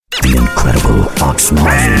incredible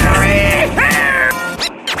Oxmighty.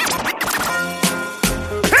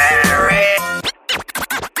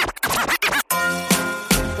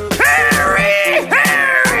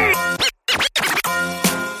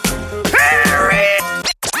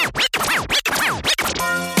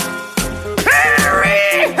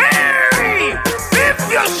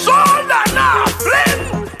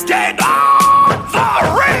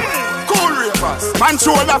 Man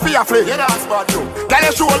shoulder for your flick. Yeah, that's bad too. Girl,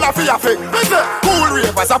 your shoulder for your flick. Cool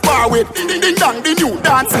ravers are far with. Ding ding dong, the new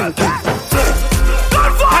dancing king.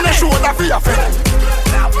 And your shoulder for your flick.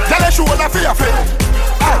 Girl, your shoulder for your flick.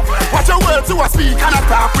 Watch your words to a speak and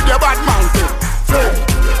attack with your bad mountain.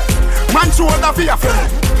 Man shoulder for your flick.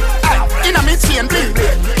 Inna me chain bling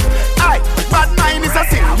bling. Bad mind is a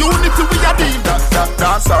sin. Unity we a deal.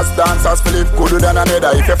 Dancers, Philip gooder than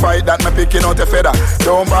another. If you fight that, me picking out a feather.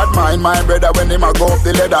 Don't bad mind my brother when him a go up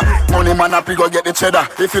the ladder. Money man up, he go get the cheddar.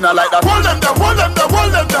 If you not like that, hold them there, hold them there,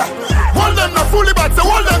 hold them there. Hold them there, fully bad, so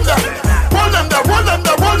hold them there. Hold them there, hold them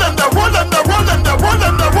there, hold them there, hold them there, hold them there, hold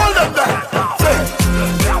them there, hold them there.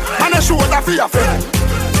 And a shoulder for your friend.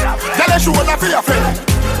 Tell a shoulder for your friend.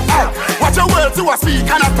 Watch your words to a speak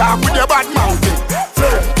and attack with your bad mountain.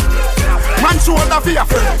 Man shoulder for your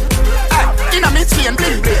friend. Inna me chain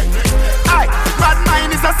bling bling. Bad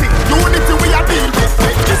mind is a sin. Unity we a deal with.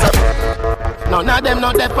 None of them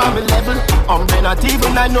not there on my level. Not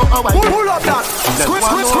even I know how I do. Pull up that.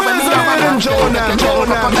 Squeeze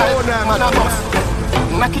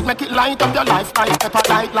make it light up your life. Pepper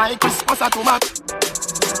like Christmas at tomato.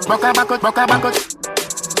 Broke a back.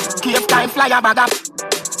 Cave time fly a bag up.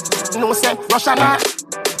 No say Russia now.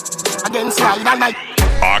 Against Rider Night.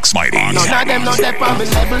 Oxmighty. None of them not there on my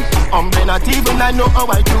level. Not even I know how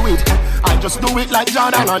I do it. I just do it like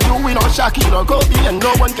Jordan or you or Shaquille or Kobe, and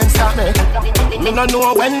no one can stop me. Me no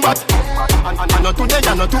know when, but I know today,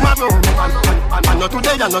 I know tomorrow. I know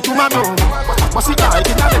today, I know tomorrow. But see, I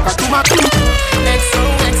think I better tomorrow.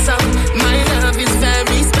 XOXO, my love is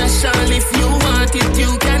very special. If you want it,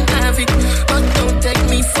 you can have it, but don't take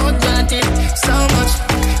me for granted. So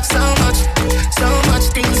much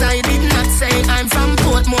things I did not say. I'm from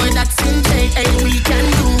Portmore, that's in J.A. We can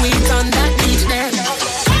do it on that beach there.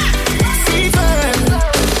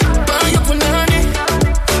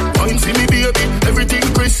 Everything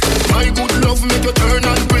Chris, my good love make you turn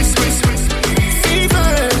on Chris. Fever,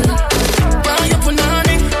 buy up for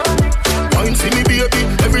nanny. Wine see me baby,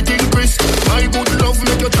 everything Chris, my good love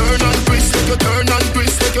make you turn on Chris, make you turn on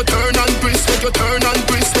Chris, make you turn on Chris, make you turn on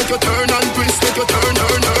Chris, make you turn on Chris, make you turn.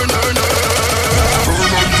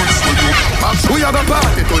 We have a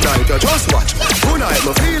party tonight, you just watch. Tonight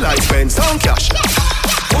me feel like spend some cash.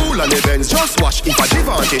 Cool and events, just watch. If a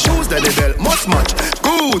Givenchy shoes, then the belt must match.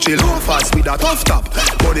 Gucci loafers with a tough top.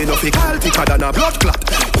 Body no fickle, thicker than a blood clot.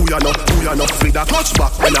 Who ya know, with a clutch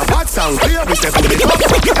back. When a bad sound clear, we step to the top.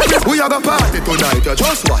 We have a party tonight, you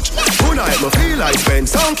just watch. Tonight me feel like spend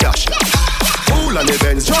some cash. Cool and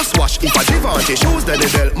events, just watch. If a Givenchy shoes, then the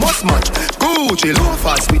belt must match. Gucci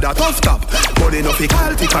loafers with a tough top. Body no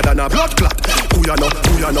fickle, thicker than a blood clot. Who ya know,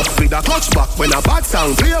 with a clutch back. When a bad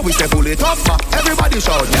sound clear, we step pull it up back. Everybody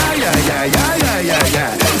shout, yeah.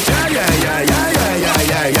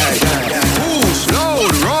 Push,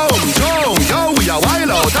 load, rum, jump, yo, we a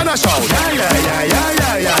wild out and a shout, yeah.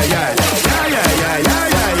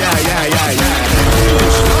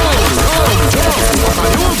 Push, load, rum, jump, what a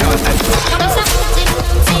new girl.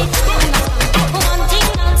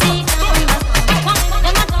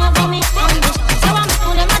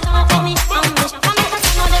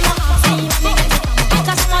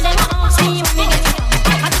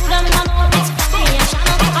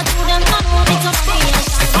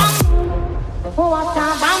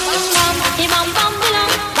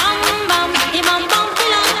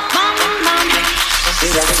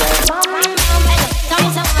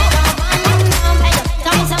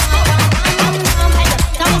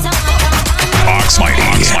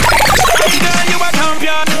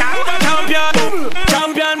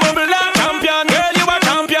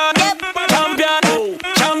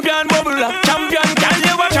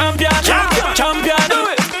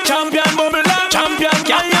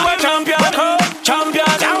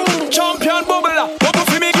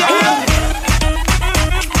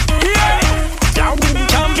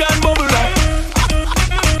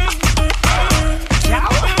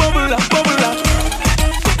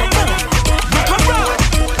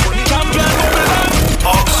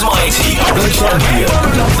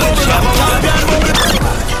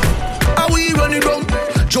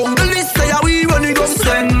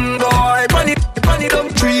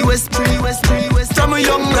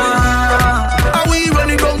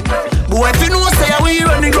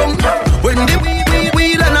 When the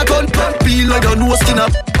wheel and a gun feel like a no skin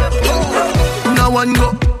up. Now one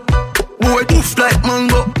go, boy poof like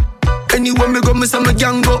mango. Anywhere me go, me say me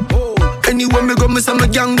gang go. Anywhere me go, me say me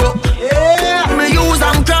gang go. Me use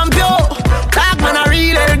am cramp yo. Tag man a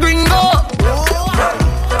real El Gringo.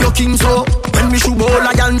 Your king so when me shoot ball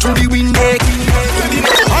lion through the window.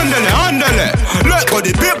 Handle, let go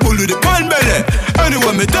the people do the pan belly.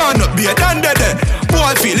 Anyway me turn up be a done dead.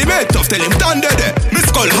 Boy feel him head tough, tell him done dead. Me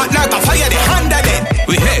skull hot like a fire, the hand of it.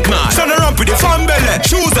 We head man, son around with the fan belly.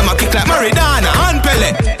 Shoes them a kick like Maradona and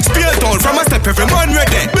Pele. Spear town from a step every man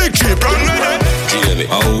ready. Big tree run ready. Jimmy,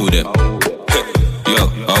 I hold them. Yo,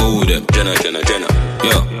 I hold them. Jenna.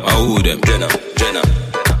 Yo, I hold them. Jenna.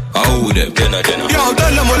 I hold them. Jenna. Yo,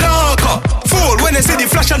 tell them a locker. Fool when they see the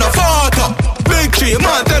flash and a photo. Big tree,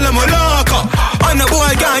 man, tell them a locker. And the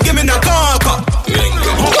boy can't give me no cocker.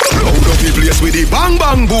 Load up the place with the bang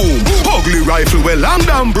bang boom. Ugly rifle with long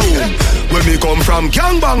damn broom. When me come from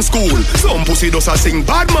gangbang school, some pussy does a sing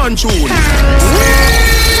bad man tune.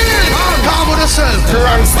 Calm with yourself.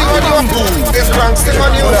 Crank stick on you. If crank stick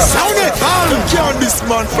on you. Sound it. You count this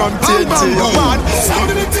man from TNT.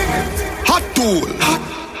 Sound it. Hot tool.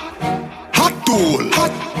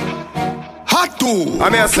 I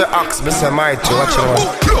mean I say axe, me say mighty. Watch your one.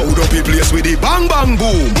 Load up the place with the bang bang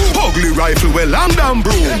boom. Ugly rifle with long damn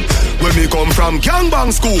broom. When me come from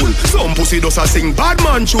gangbang school, some pussy does a sing bad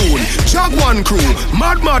man tune. Jaguan crew,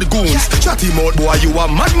 mad goons. Chatty mouth boy, you a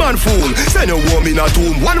madman fool. Send a woman in a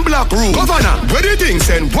tomb, one black room. Governor, where the thing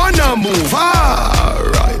send one and move.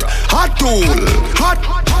 Alright, hot tool.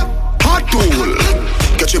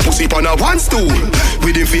 Get your pussy on a one stool.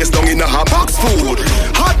 With him face down in a hot box food.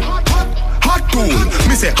 Hot tool,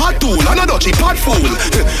 me say hot tool, another cheap hot fool.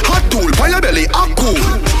 Hot tool, by your belly, hot cool.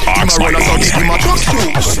 Him a run a so give him a truck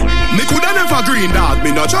shoes. Me coulda never green dog,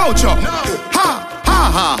 me no chow.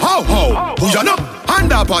 Ho. Who you know?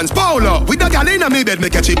 Underpants, Paolo. With the gal in a me bed, me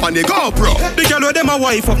catch it on the GoPro. The gal with them a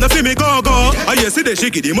wife up, no fi me go. I hear see the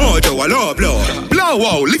shaky the mojo, a low blow. Blow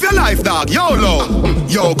out, live your life dog, YOLO.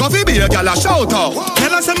 Yo, coffee be a gal a shout out.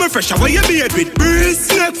 Tell us I'm fresh, how you beard with breeze,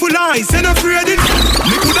 neck full eyes, and afraid it.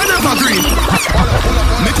 Me coulda never green.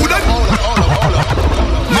 Me coulda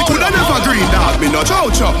never green dog, me no chow.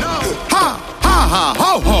 Ha,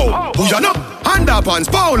 ho. Who you know? Underpants,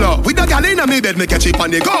 Paolo. With the gal in a me bed, me catch it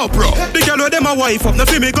on the GoPro. The gal with them a wife up, no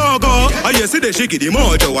fi me go. I hear see the shaky the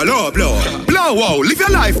mojo, a low blow. Blow out, live your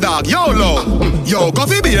life dog, YOLO. Yo,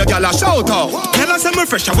 coffee be a gal a shout out. Tell us I'm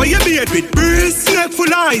fresh, how you beard with breeze, neck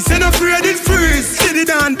full eyes, and afraid it freeze. Steady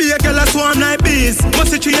down, be a gal a swarm like bees.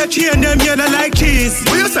 Must it a chain them yellow like cheese.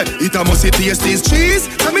 What you say? It a must taste this cheese.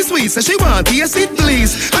 Tell me sweet, say she want taste it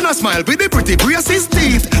please. And I smile with the pretty braces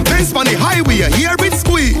teeth. Benz on the highway, hear it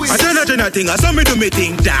squeeze. I tell her thing, I saw me do me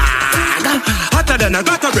thing, dog. Hotter than a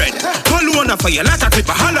gutter bread. Call one for you like a clip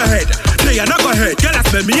a holler head. Play a knock head, girl I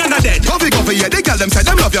smell me and a dead. Coffee, yeah, they tell them say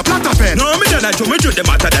them love your platter pen. No, me don't like to me do them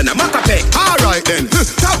hotter than a maca peg. Alright then,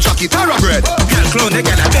 top jockey, Tara bread. Girl clone, they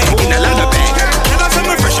get a bag in a ladder bag. Tell us I'm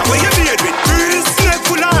fresh, how you beard with breeze. Neck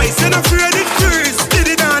full eyes, and afraid it freeze. Did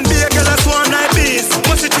it down, be a girl a swan like bees.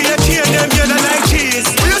 Must it be a chain, them yellow like cheese.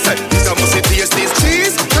 What you say? It a must taste this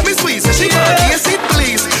cheese. Tell me sweet, say she want taste it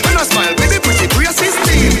please. And I smile with the pretty braces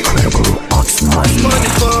teeth. Money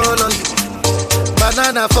fall on you,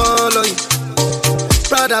 banana fall on you,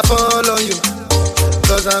 Prada fall on you,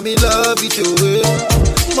 cause I'm in love with you.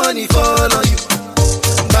 Money fall on you,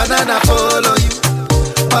 banana fall on you,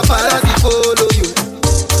 paparazzi follow you,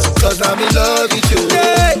 cause I'm in love with you.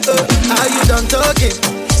 Yeah, are you done talking?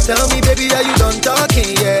 Tell me baby, are you done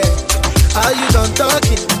talking? Yeah, are you done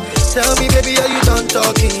talking? Tell me baby, are you done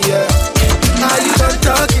talking? Yeah, are you done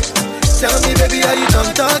talking? Tell me baby, are you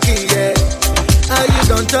done talking? Yeah, are you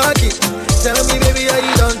done talking? Tell me baby, are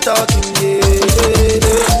you done talking?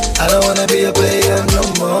 Yeah, I don't wanna be a player no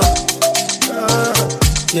more.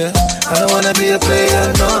 Yeah, I don't wanna be a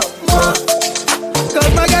player no more.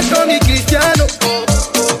 Cause my guy call me Cristiano,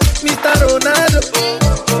 Mr. Ronaldo,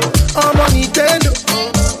 I'm on Nintendo.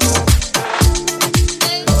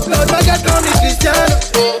 Cause my guy call me Cristiano,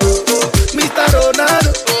 Mr.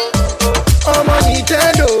 Ronaldo, I'm on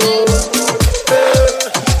Nintendo.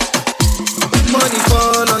 Money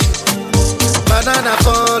fall on you, banana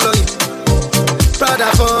fall on you, Prada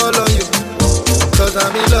fall on you, cause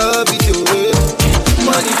I'm in love with you.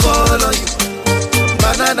 Money fall on you,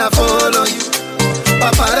 banana fall on you,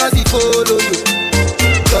 paparazzi follow you,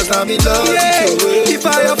 cause I'm in love with you. If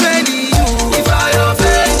I offend you,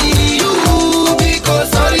 because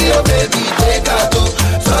sorry oh baby, take out.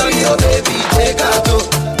 Sorry oh baby, take out.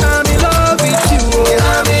 I'm in love with you,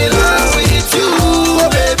 I'm in love with you. Oh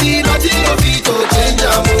baby, nothing of it to change.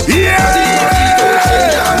 Yeah.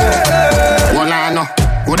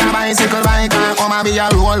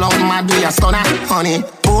 roll out mad with a stunner, honey.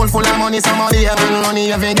 Pool full of money, somebody even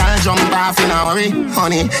money. Every girl jump off in a hurry,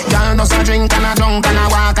 honey. Girl does a drink and a drunk and a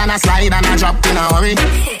walk and a slide and a drop in a hurry.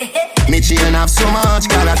 Me chain have so much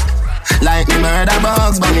color, like me murder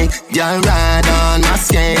bugs bunny. Girl ride on my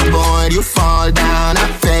skateboard, you fall down, I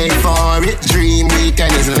pay for it. Dream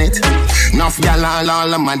weekend, isn't it? Enough girl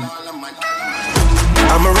all of my.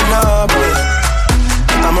 I'm a runner boy.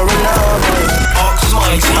 I'm a runner boy.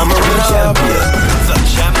 I'm a runner boy.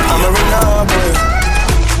 I'm a runner boy.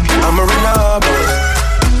 I'm a runner boy.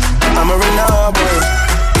 I'm a runner boy.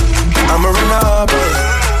 I'm a runner boy.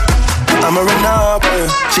 I'm a runner boy.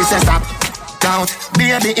 She says stop, don't,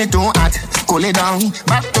 baby it too hot. Cool it down,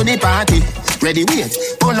 back to the party. Ready, wait,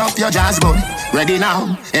 pull up your jazz boy. Ready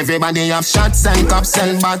now, everybody have shots and cups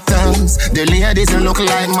and bottles. The ladies look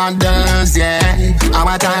like models, yeah.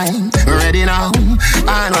 Our time, ready now.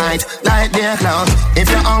 Alright, like their club. If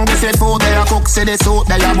you're hungry, say food, they are cook, say the soup,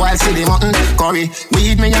 they are boil, say the mutton curry.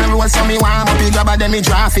 Weed me and roll, so me warm up, you grab a them, me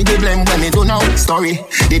draft, the blame when me do no story.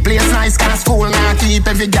 The place nice, cause school now keep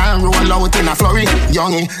every girl roll out in a flurry.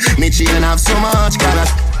 Youngie, me chain have so much color,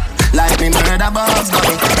 like me murder bugs.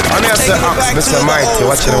 I'm here to ask Mr. Mighty,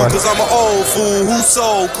 what you want? Cause I'm an old fool who's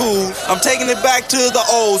so cool. I'm taking it back to the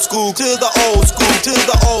old school, to the old school, to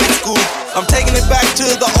the old school. I'm taking it back to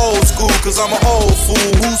the old school, cause I'm an old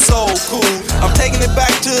fool who's so cool. I'm taking it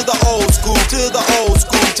back to the old school, to the old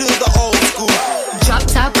school, to the old school. Drop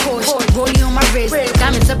top Porsche, rollie on my wrist,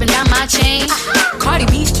 diamonds up and down my chain. Cardi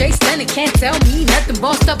B straight stunning, can't tell me nothing.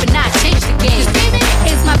 Bossed up and I changed the game.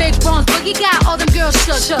 It's my big bronze boogie, got all them girls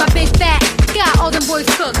shook. My big fat, got all them boys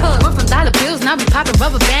cooked. Went from dollar bills, now we popping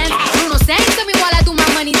rubber bands. Bruno sang to me while I do my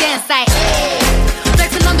money dance like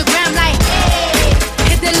flexing on the ground like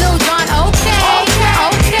hit that Lil Jon, okay.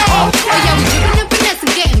 Oh yeah, we dripping and finesse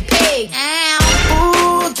and getting paid.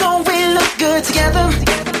 Ooh, don't we look good together?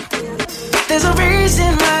 There's a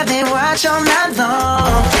reason why they watch all night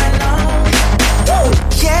long.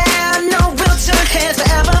 Yeah, I know we'll turn heads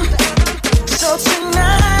forever. So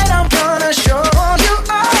tonight I'm gonna show you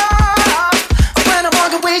off. When I'm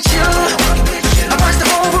walking with you, I watch the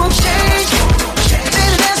whole room change.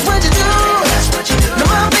 Baby, that's what you do. No,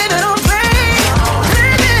 my baby, don't play.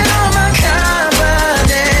 Blaming on my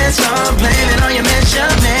confidence, I'm blaming on your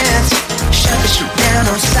measurements. Shut the shoot down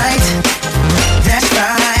on sight. That's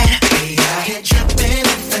right.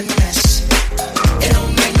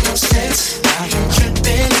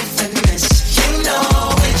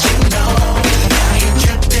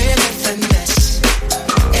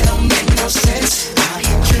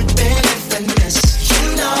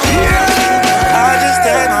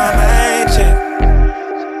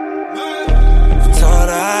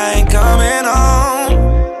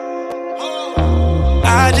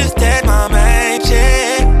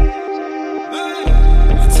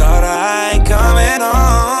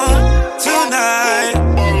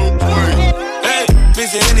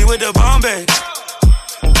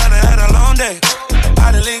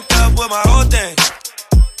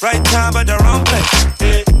 Right time but the wrong place.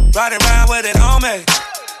 Yeah. Riding around with it on me.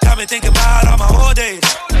 Got me thinking about all my whole days.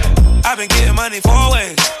 I've been getting money 4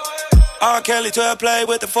 ways. R. Kelly 12 play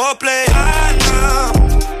with the foreplay. I know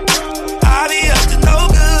I be up to no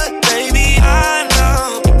good, baby. I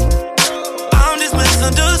know I'm just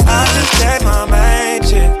misunderstood. I just had my main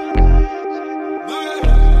chick.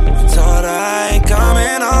 Told her I ain't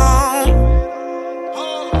coming home.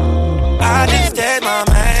 I just had my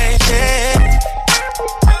main chick.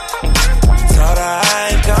 Told her I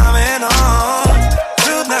ain't coming home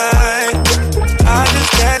tonight. I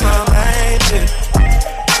just had my main chick.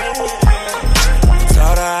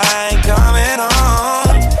 Told her I ain't coming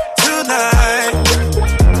home tonight.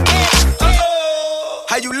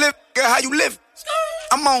 How you live, girl, how you live?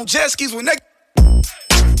 I'm on jet skis with niggas.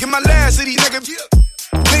 Get my last to these niggas.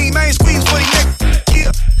 Clean main squeeze for these niggas.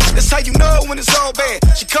 Yeah. That's how you know when it's all bad.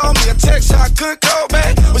 She called me a text, I couldn't call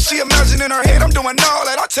back. But she imagine in her head I'm doing all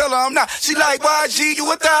that. I tell her I'm not. She like, YG,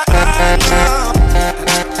 you a thot? I know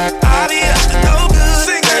I be up to no good.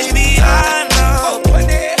 Sing baby, I know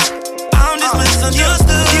I'm just misunderstood.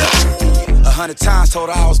 100 times told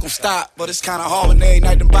her I was gon' stop, but it's kinda hard when every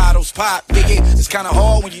night them bottles pop. Biggie, it's kinda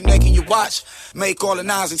hard when you naked your watch. Make all the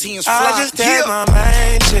 9s and 10s fly. I just had my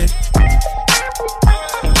main chick.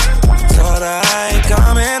 Told her I ain't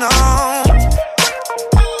coming home.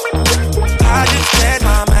 I just had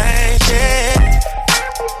my main chick.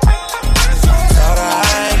 Told her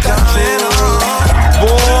I ain't coming home.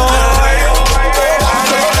 Boy,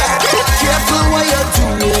 careful what you're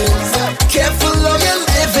doing. Careful how you're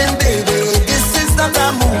living, baby. This is not a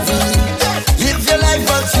movie. Live your life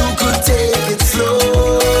but you could take it slow.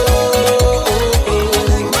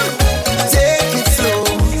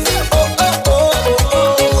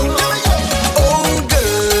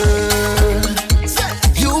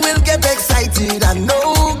 need a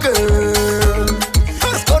no girl.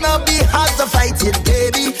 It's gonna be hard to fight it,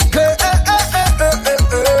 baby. Girl,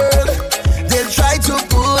 they'll try to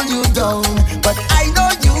pull you down, but I know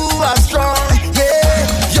you are strong. Yeah,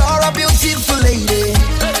 you're a beautiful lady.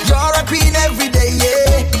 You're a queen every day.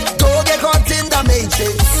 Yeah, don't get caught in the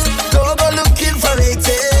matrix. Don't go looking for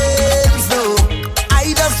ratings. No,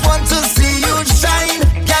 I just want to see you shine.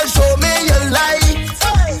 Girl, show me your light.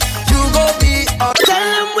 You go be up. Tell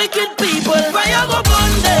them wicked people, fire go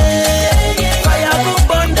bunde, fire go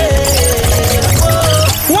bunde.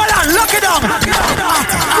 Hold on, lock it down.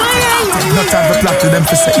 No time to plot to them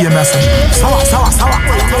for say EMS. Sour.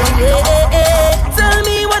 Tell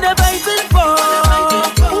me what they're fighting for,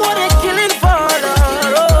 what they're killing for.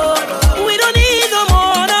 We don't need no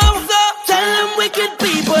more now. So tell them wicked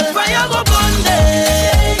people, fire go bunde,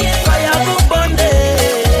 fire go bunde.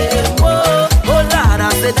 Oh Lord, I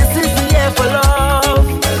said this is the year for love.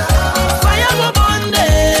 Fire go bunde,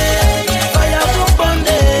 fire go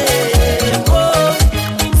bunde. Oh,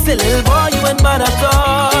 say little boy, you ain't bad at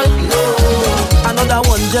all. Another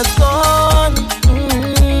one just gone.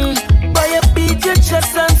 But you beat your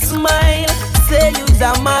chest and smile. Say you's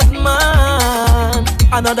a madman.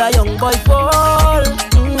 Another young boy fall.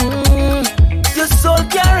 Your soul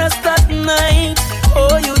can't rest at night.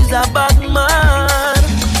 Oh, you's a bad man.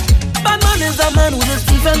 Bad man is a man who just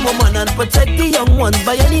defend woman and protect the young ones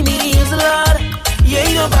by any means, Lord. You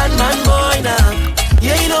ain't no bad man, boy, nah.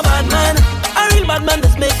 You ain't no bad man. A real bad man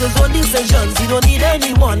just make his own decisions. He don't need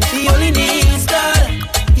anyone, he only needs God.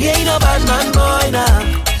 You ain't no bad man, boy, nah.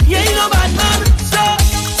 You ain't no bad man. So,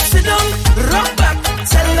 sit down, rock back.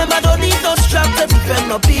 Tell them I don't need no strap to defend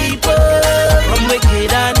my people from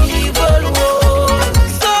wicked and evil. Whoa.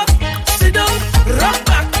 So, sit down, rock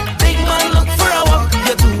back. Big man, look for a walk.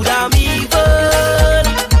 You're too damn evil.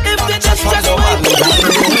 If they just my love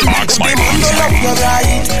you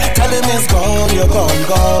right. Tell him it's gone, you're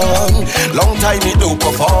gone. Long time he do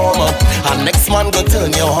perform, and next man go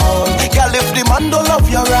turn you on. Girl, if the man don't love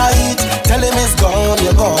you right, tell him it's gone,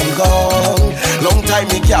 you're gone. Long time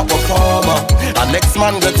he can't perform, and next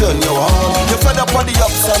man go turn you on. You're fed up on the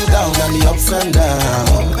ups and down and the ups and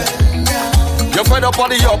down. You're fed up on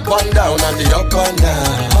the up and down and the up and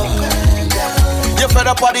down. You're fed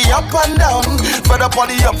up on the up and down, fed up on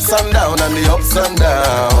the ups and down and the ups and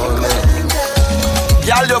down.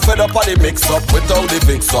 Y'all, you're fed up on the mix-up without the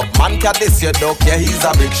fix-up. Man can this your dog, yeah, he's a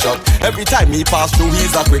big shot. Every time he pass through,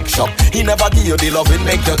 he's a quick shot. He never give you the love, it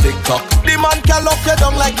make you tick-tock. The man can lock you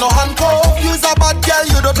down like no handcuff. You's a bad girl,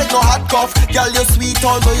 you don't take no hard cuff. Girl, you're sweet,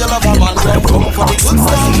 although you love a man. Come for the good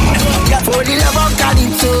stuff. For the love of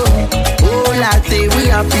Calypso, oh, I say we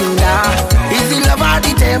are pinda. Is the love of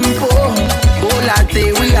the tempo? Oh, I say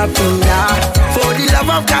we are pinda. For the love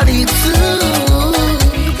of Calypso.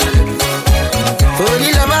 For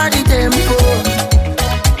the love of the tempo.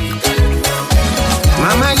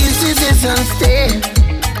 Mama used to say some stay.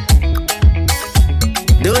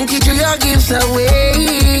 Don't you throw your gifts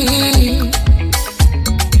away.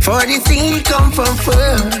 For the thing come from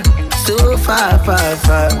far. So far.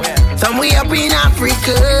 Somewhere up in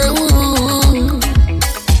Africa. Ooh.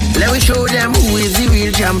 Let me show them who is the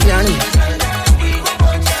real champion.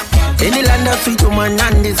 In the land of sweet woman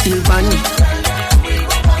and the steel pan.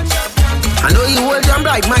 I know you will jump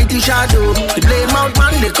like mighty shadow. The blade mouth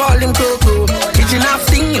man, they call him Coco. Kitchen half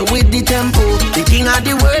sing you with the tempo. The king of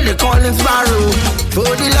the world, they call him Sparrow. For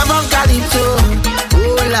the love of Calypso,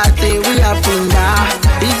 oh, I say we are Funda.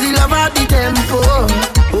 Is the love of the tempo?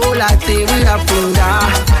 Oh, I say we are Funda.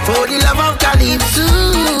 For the love of Calypso,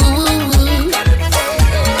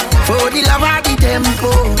 for the love of the tempo.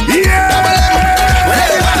 Yeah,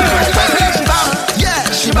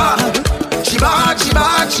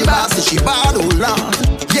 she bad, say she bad, oh Lord.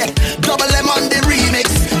 Yeah, double M on the remix.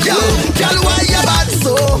 Yo, girl, why you bad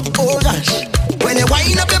so? Oh gosh, when you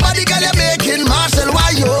wind up your body, girl, you're making Marshall.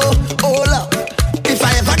 Why you? Oh Lord, if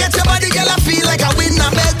I ever get your body, girl, I feel like I win a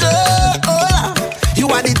medal. Oh Lord, you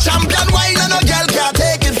are the champion. Why no girl can't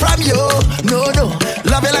take it from you? No,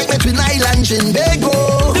 love you like me Twin Island, Shinbego.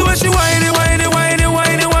 The way she whine it.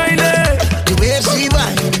 The way she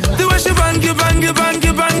whine. The way she bang it.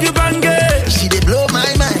 She did blow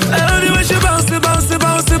my mind. The way she bounce it,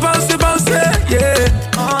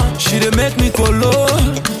 yeah. She did make me go low.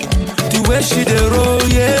 The way she did roll,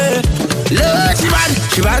 yeah. Look, she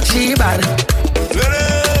bad.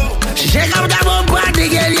 She shake up that bump and the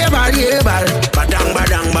girl, yeah, bad. Badang.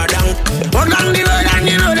 But long the road and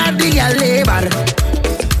you know that the girl, yeah, bad.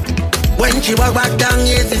 When she walk back down,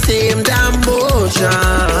 it's the same damn motion.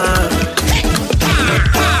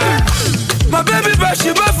 My baby, but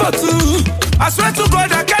she bad for two. I swear to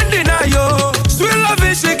God, I can't deny you.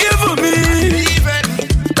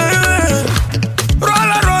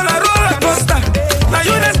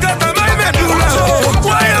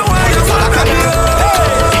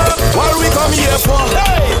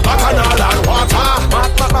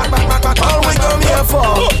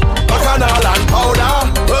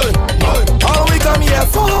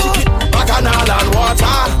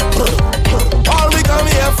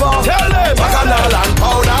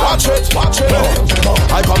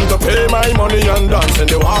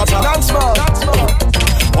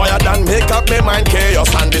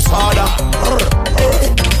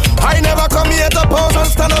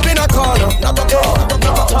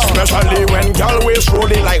 waist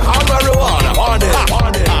rolling like hot marijuana.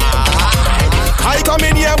 I come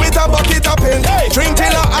in here with a bucket of paint. Drink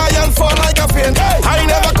till the iron fall like a faint. I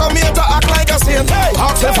never come here to act like a saint.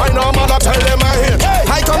 Ask if I know man, I tell them I hate.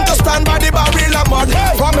 I come to stand by the barrel of mud.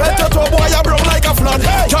 From head to toe, boy, I broke like a flood.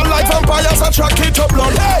 Your like vampires attracted to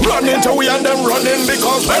blood. Run into we and them running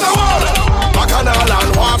because when I want bacchanal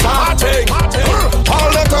and water thing.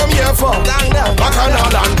 All they come here for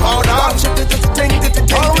bacchanal and powder.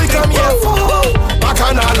 All we come here for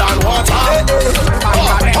bacchanal and water.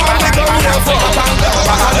 All we come here for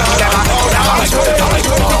bacchanal and powder.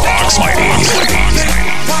 Fox Mighty.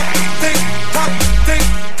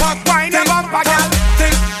 Wine a bumper, girl.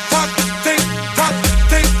 Tick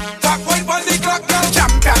tock, wine on the clock, girl.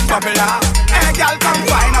 Champion bubbler, hey girl, come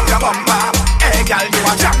wine up your bumper. Hey girl, you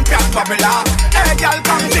a champion bubbler. Hey girl,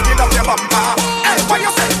 come jiggle up your bumper. Hey, what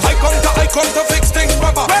you say? I come to fix things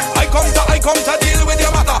proper. I come to deal with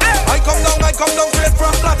your matter. I come down straight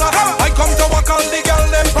from platter. I come to walk on the girl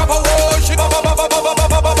them proper. Oh, she bubble.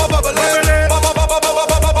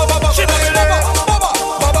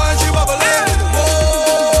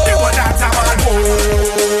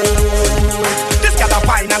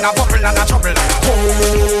 And a bubble and a trouble.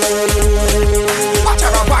 Watch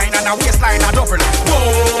her a wine and a waistline a double.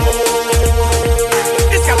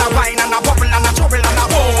 This girl a wine and a bubble and a trouble and a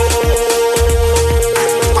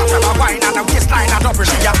watch her a wine and a waistline a double.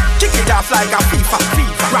 She a kick it off like a FIFA.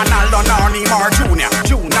 Ronaldo, Neymar, Junior.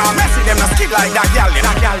 Now Messi them a skid like that girl. When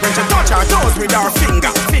she touch her toes with her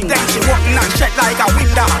finger. Then she walking and shake like a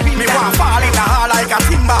window. Me want fall in the hall like a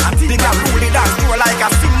timber. The girl rule it dance through like a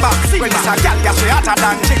Simba. When it's a girl, yeah, she hotter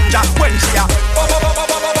than ginger. When she a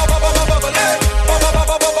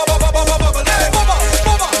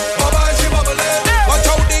watch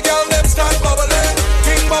out the girl them start bubbling.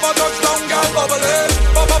 King Baba touchdown girl bubbling.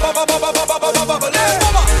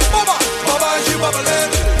 Baba, she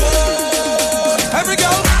bubbling. Every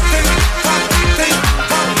girl think,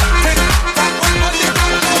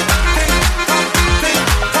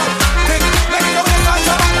 let me go in the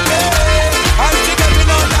and she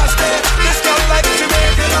getting on last day. This girl like she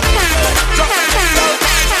making up. Drop it down.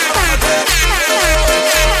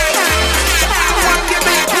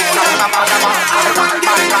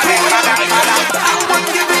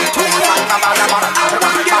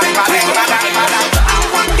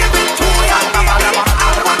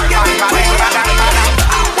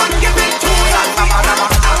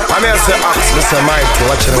 I'm here to say, Mr. Mike,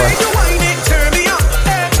 watch it one.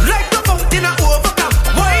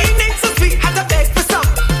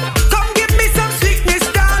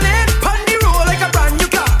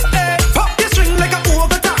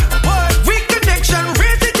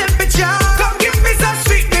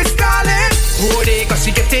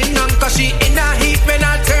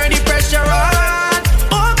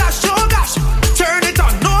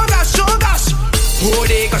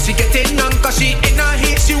 She in a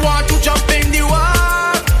heat, she want to jump in the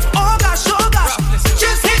water. Oh gosh,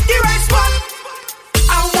 just hit the right spot.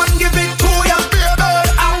 I want give it to ya, baby.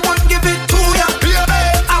 I want give it to ya, baby.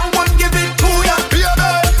 I want give it to ya,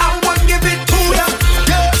 baby. I want give it to ya,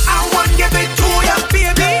 I want give it to ya,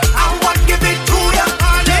 baby. I want give it to ya,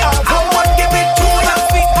 I want give it to ya,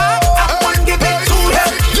 sweetheart. I want give it to ya.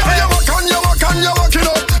 Yeah, you walk it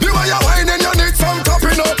up. You are your wine and you need some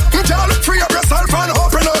topping up. You can't look free up yourself and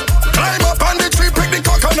open up.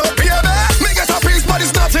 Coconut, baby. Me get a piece, but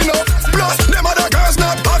it's not enough. Plus, them other girls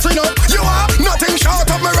not hot enough. You are nothing short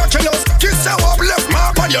of miraculous. Kiss your up, left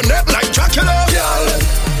mark on your neck like Dracula. Girl,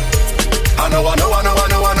 I know that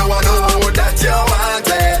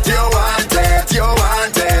you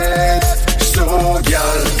want it. So,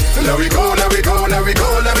 girl, let we go. And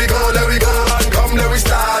come, let we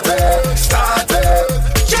start it.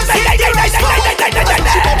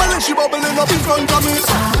 She bubbling up in front of me.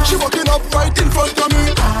 She walking up right in front of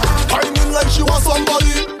me. Whining like she wants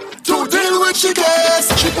somebody to deal with she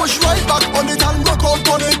case. She push right back on it and rock out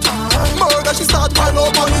on it. Murder, she start pile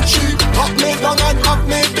up on it. She knock me down and knock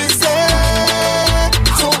me busy.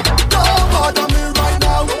 So don't bother me right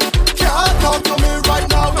now. Can't talk to me right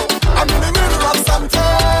now. I'm in the middle of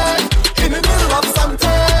something.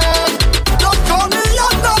 Don't call me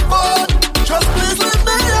on the phone. Just please leave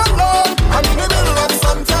me alone. I'm in the middle of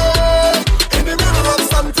something.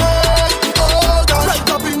 Oh God, right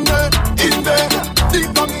up in there,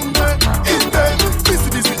 deep down in there, busy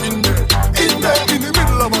in there, in the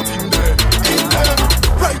middle of a thing there,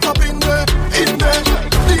 right up in there,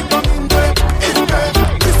 deep down in there,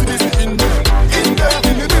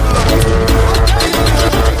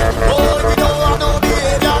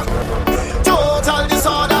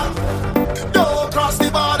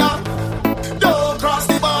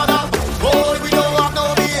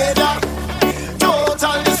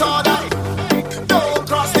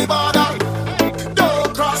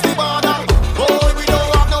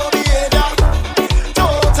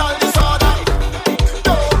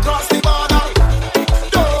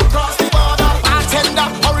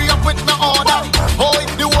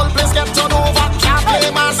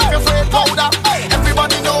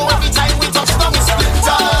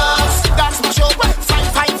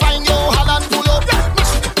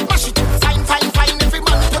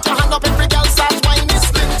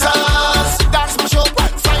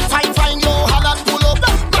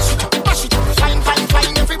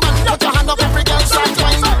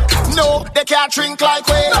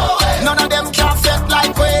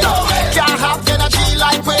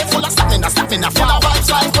 Living a full of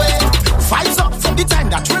vibes like way. Vibes up from the time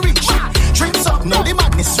that we reach. Drinks up, now the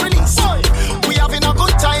madness release. We having a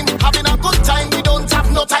good time, having a good time. We don't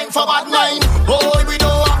have no time for bad mind. Boy, we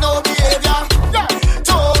don't have no behavior.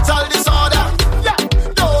 Total disorder.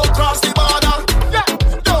 Don't cross the border.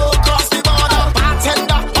 Don't cross the border.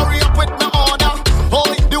 Bartender, hurry up with my order.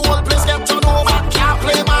 Boy, the whole place get turned over. Can't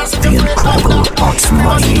play master. The incredible Box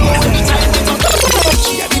Money.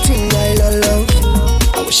 She had the thing I love.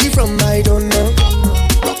 Where she from, I don't know.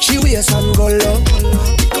 Rock she wears and go low.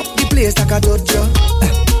 Pick up the place like a dojo.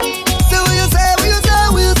 So what you say, what you say,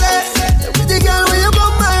 what you say? Pretty girl, when you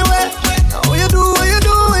come my way. What you do, what you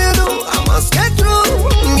do, what you do? I must get through.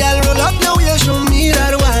 Girl, roll up now, you show me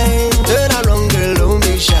that wine. Turn around, girl, don't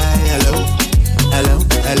be shy. Hello, hello,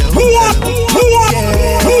 hello.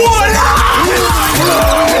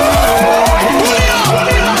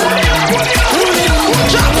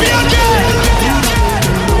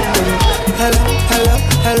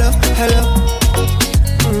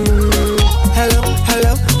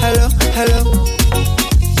 Hello,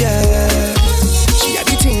 yeah. She had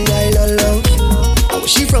the thing I love. Where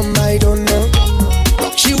she from, I don't know.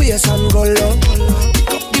 Rock she wears and go low.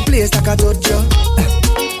 Pick up the place like a dojo.